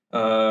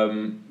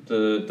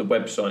the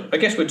website. I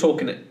guess we're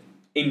talking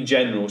in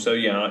general, so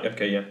yeah,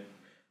 okay, yeah.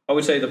 I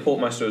would say the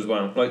Portmaster as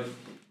well. Like,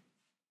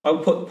 I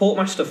would put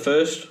Portmaster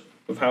first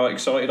with how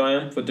excited I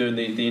am for doing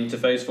the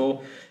interface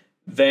for,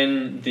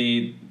 then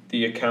the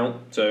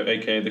account, so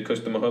aka the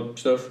customer hub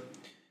stuff.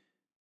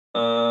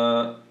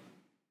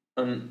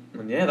 And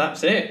yeah,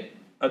 that's it.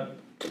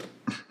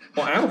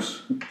 What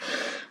else?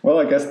 Well,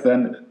 I guess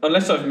then...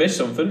 Unless I've missed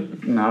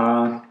something.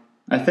 Nah,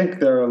 I think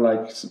there are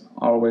like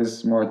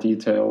always more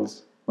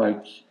details,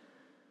 like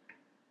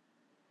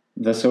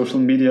the social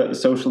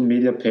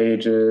media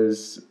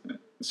pages,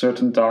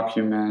 certain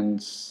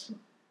documents,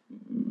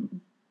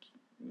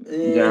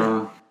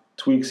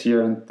 tweaks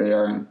here and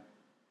there.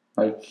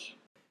 Like,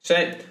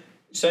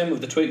 same with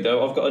the tweak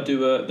though. I've got to do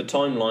the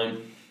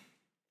timeline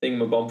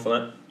thingamabob for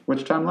that.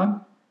 Which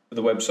timeline? For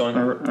the website.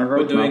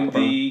 We're doing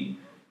the...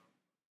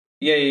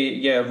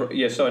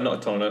 Yeah. Sorry,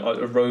 not a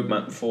timeline. A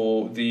roadmap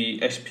for the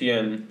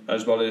SPN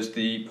as well as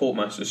the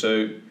Portmaster.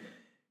 So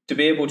to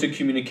be able to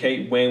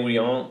communicate where we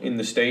are in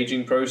the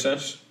staging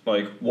process,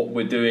 like what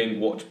we're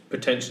doing, what's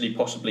potentially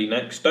possibly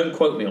next. Don't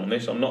quote me on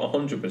this. I'm not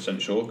 100%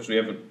 sure because we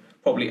haven't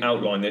probably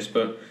outlined this,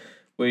 but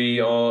we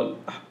are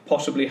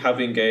possibly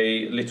having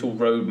a little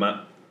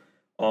roadmap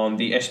on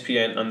the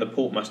SPN and the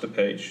Portmaster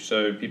page,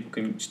 so people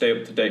can stay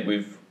up to date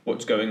with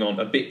what's going on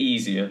a bit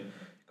easier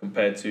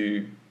compared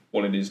to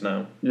what it is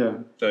now. Yeah.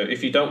 So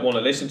if you don't want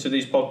to listen to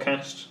these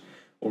podcasts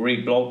or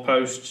read blog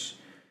posts,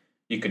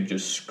 you can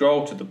just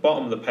scroll to the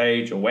bottom of the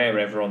page or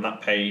wherever on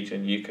that page,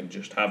 and you can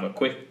just have a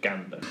quick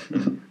gander,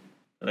 and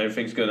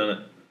everything's good on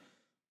it.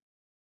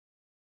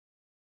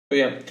 But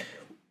yeah,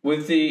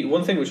 with the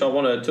one thing which I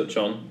want to touch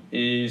on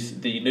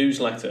is the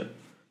newsletter.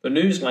 The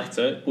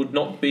newsletter would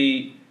not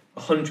be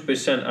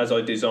 100% as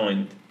I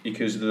designed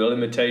because of the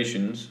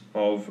limitations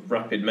of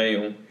Rapid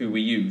Mail, who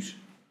we use.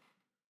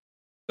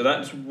 So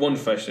that's one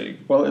thing.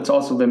 Well, it's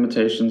also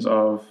limitations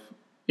of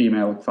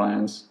email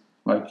clients.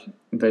 Like,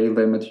 they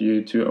limit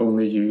you to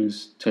only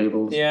use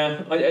tables.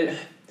 Yeah,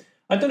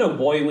 I don't know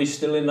why we're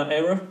still in that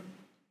era.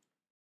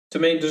 To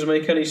me, it doesn't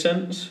make any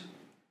sense.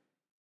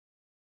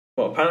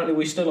 But apparently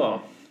we still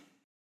are.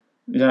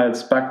 Yeah,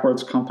 it's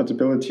backwards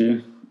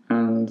compatibility.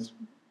 And,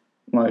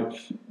 like,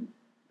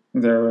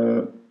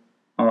 there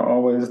are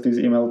always these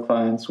email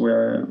clients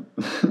where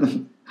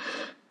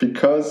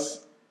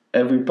because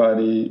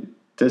everybody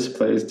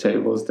displays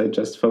tables, they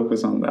just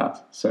focus on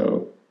that.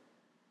 So,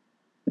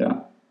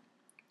 yeah.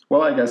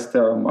 Well, I guess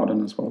there are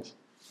modern as well.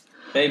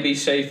 Maybe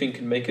Safing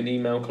can make an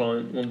email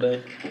client one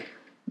day.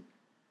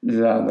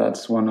 Yeah,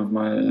 that's one of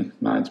my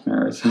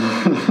nightmares.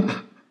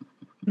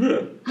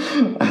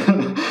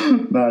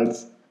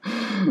 Nice.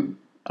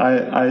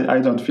 I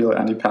don't feel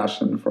any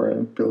passion for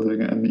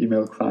building an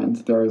email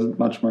client. There are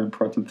much more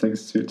important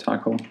things to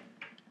tackle.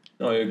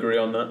 I agree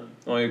on that.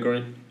 I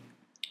agree.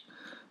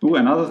 Ooh,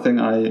 another thing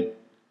that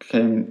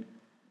came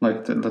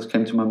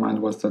to my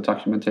mind was the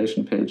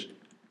documentation page.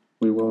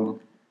 We will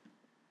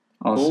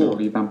also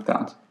revamp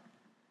that.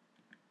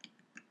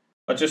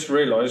 I just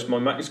realised my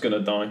Mac is going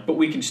to die, but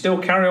we can still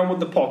carry on with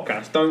the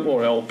podcast. Don't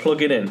worry, I'll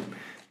plug it in.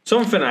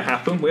 Something that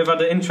happened. We've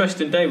had an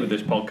interesting day with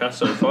this podcast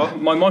so far.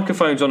 My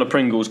microphone's on a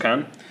Pringles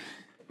can.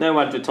 No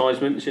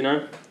advertisements, you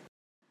know.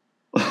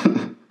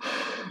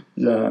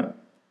 Yeah,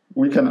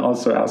 we can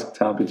also ask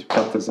Tabby to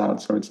cut this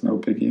out, so it's no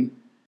biggie.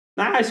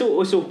 Nah, it's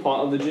all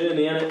part of the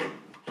journey, isn't it?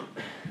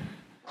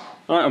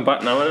 Alright, I'm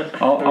back now, isn't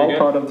it? All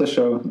part of the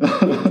show.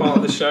 Part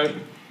of the show.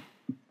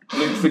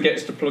 Luke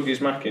forgets to plug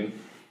his Mac in.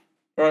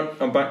 Alright,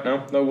 I'm back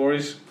now, no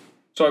worries.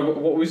 Sorry,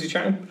 what was he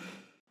chatting?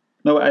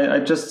 No, I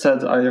just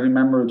said I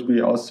remembered we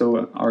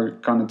also are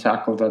going to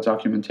tackle the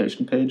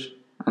documentation page,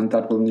 and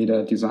that will need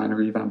a design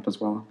revamp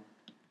as well.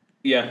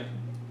 Yeah.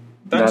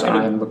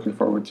 I'm looking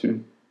forward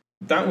to.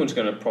 That one's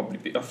going to probably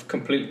be... I've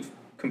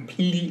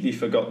completely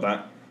forgot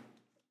that.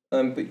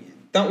 But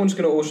that one's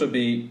going to also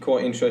be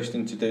quite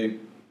interesting to do.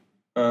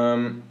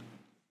 I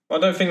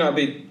don't think that'll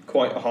be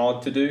quite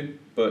hard to do,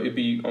 but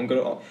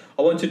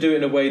I want to do it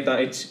in a way that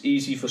it's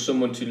easy for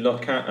someone to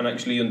look at and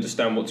actually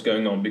understand what's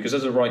going on. Because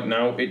as of right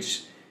now,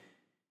 it's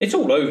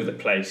all over the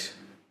place.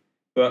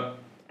 But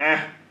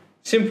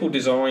simple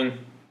design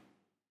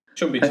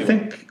shouldn't be too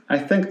hard. I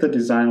think the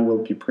design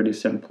will be pretty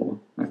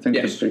simple. I think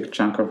Yes. the big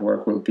chunk of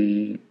work will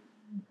be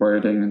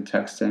wording and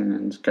texting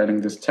and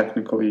getting this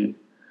technically,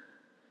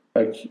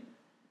 like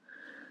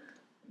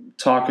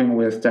talking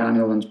with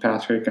Daniel and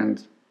Patrick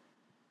and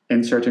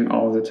inserting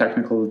all the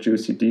technical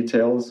juicy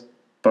details,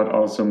 but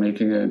also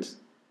making it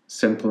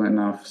simple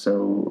enough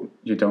so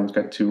you don't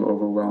get too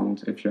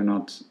overwhelmed if you're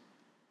not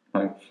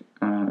like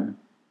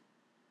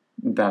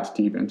that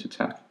deep into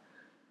tech.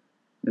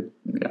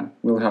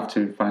 We'll have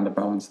to find a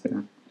balance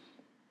there.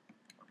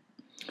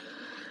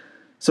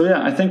 So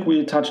yeah, I think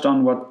we touched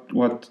on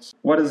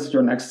what is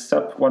your next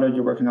step? What are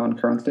you working on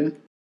currently?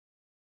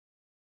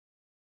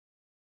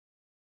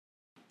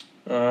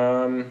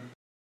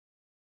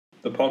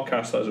 The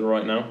podcast as of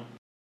right now.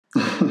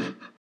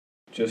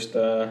 Just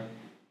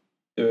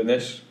doing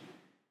this.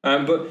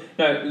 But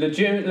no,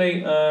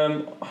 legitimately,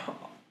 I'm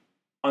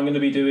going to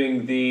be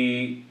doing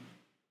the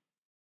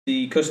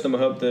customer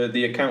hub,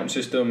 the account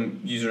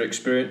system user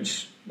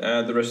experience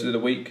the rest of the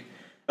week.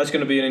 That's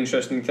going to be an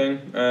interesting thing.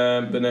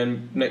 But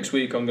then next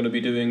week I'm going to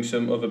be doing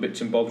some other bits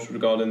and bobs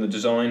regarding the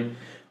design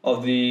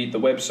of the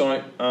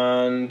website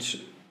and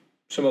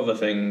some other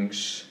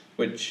things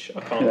which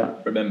I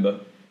can't remember.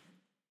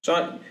 So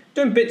I'm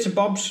doing bits and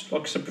bobs,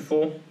 like I said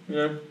before, you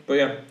know. But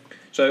yeah,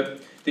 so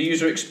the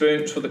user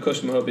experience for the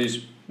customer hub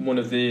is one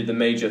of the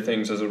major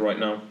things as of right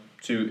now,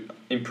 to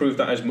improve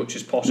that as much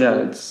as possible.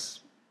 Yeah, it's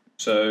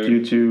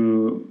due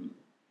to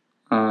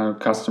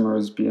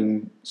customers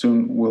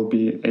soon will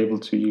be able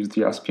to use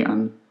the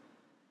SPN,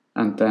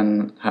 and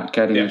then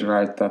getting it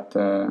right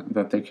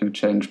that they can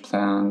change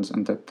plans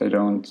and that they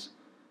don't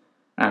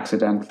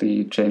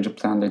accidentally change a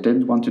plan they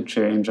didn't want to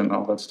change and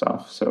all that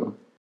stuff. So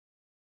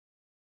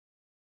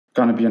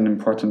going to be an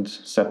important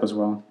step as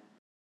well.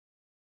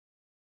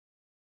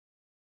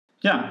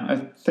 Yeah, I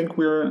think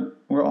we're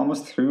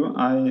almost through.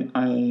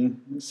 I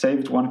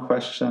saved one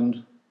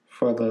question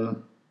for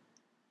the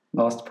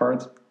last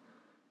part.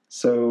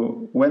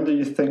 So when do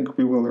you think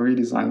we will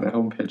redesign the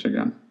homepage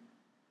again?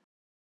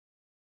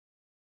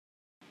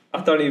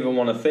 I don't even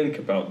want to think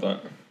about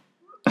that.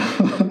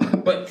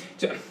 But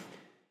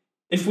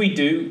if we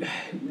do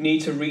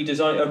need to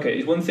redesign,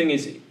 okay, one thing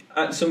is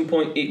at some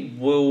point it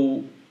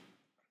will,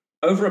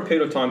 over a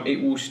period of time,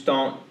 it will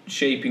start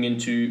shaping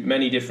into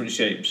many different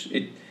shapes.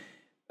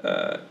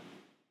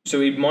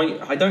 So it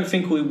might. I don't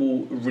think we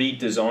will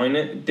redesign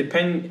it.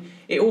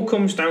 It all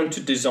comes down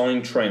to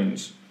design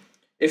trends.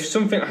 If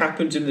something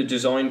happens in the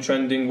design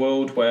trending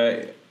world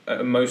where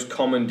a most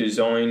common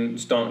design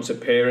starts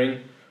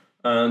appearing,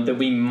 then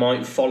we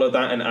might follow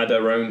that and add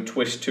our own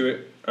twist to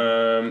it.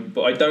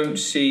 But I don't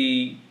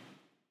see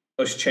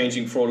us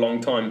changing for a long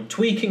time.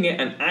 Tweaking it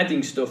and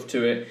adding stuff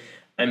to it,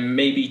 and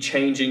maybe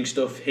changing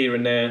stuff here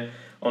and there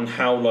on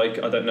how, like,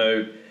 I don't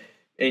know,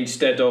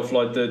 instead of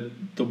like the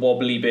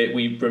wobbly bit,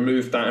 we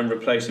remove that and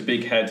replace a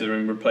big header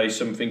and replace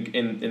something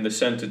in the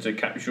center to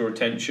capture your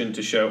attention,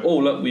 to show, oh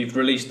look, we've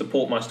released the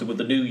Portmaster with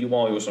the new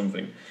UI or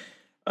something.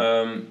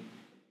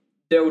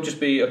 There will just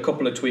be a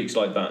couple of tweaks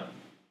like that.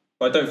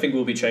 I don't think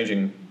we'll be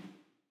changing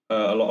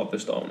a lot of the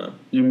style now.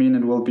 You mean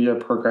it will be a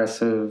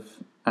progressive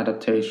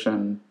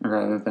adaptation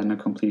rather than a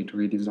complete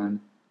redesign?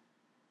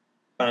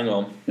 Bang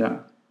on. Yeah,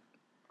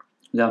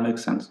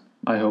 makes sense.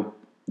 I hope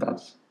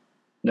that's...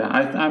 Yeah,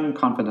 I'm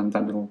confident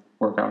that it'll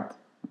work out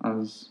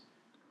as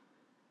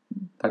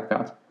like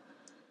that.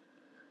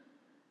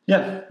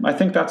 Yeah, I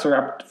think that's a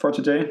wrap for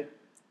today.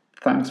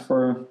 Thanks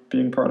for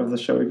being part of the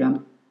show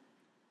again.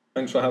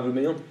 Thanks for having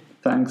me on.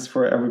 Thanks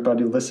for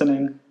everybody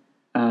listening.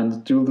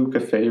 And do Luke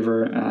a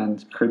favor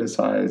and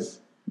criticize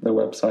the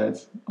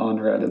website on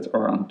Reddit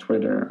or on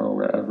Twitter or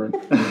wherever.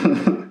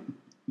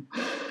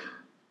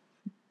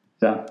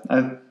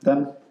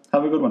 Then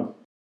have a good one.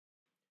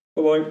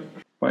 Bye-bye.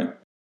 Bye.